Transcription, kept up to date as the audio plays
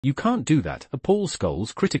You can't do that, Paul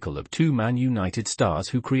Scholes critical of two Man United stars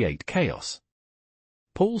who create chaos.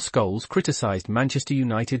 Paul Scholes criticised Manchester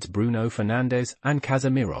United's Bruno Fernandes and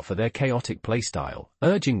Casemiro for their chaotic playstyle,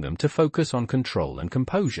 urging them to focus on control and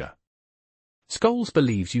composure. Scholes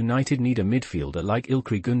believes United need a midfielder like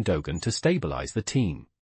Ilkay Gundogan to stabilise the team.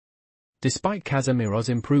 Despite Casemiro's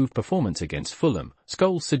improved performance against Fulham,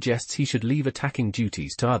 Scholes suggests he should leave attacking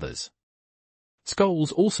duties to others.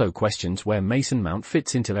 Scholes also questions where Mason Mount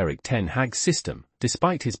fits into Erik Ten Hag's system,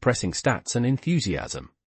 despite his pressing stats and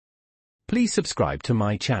enthusiasm. Please subscribe to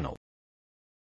my channel.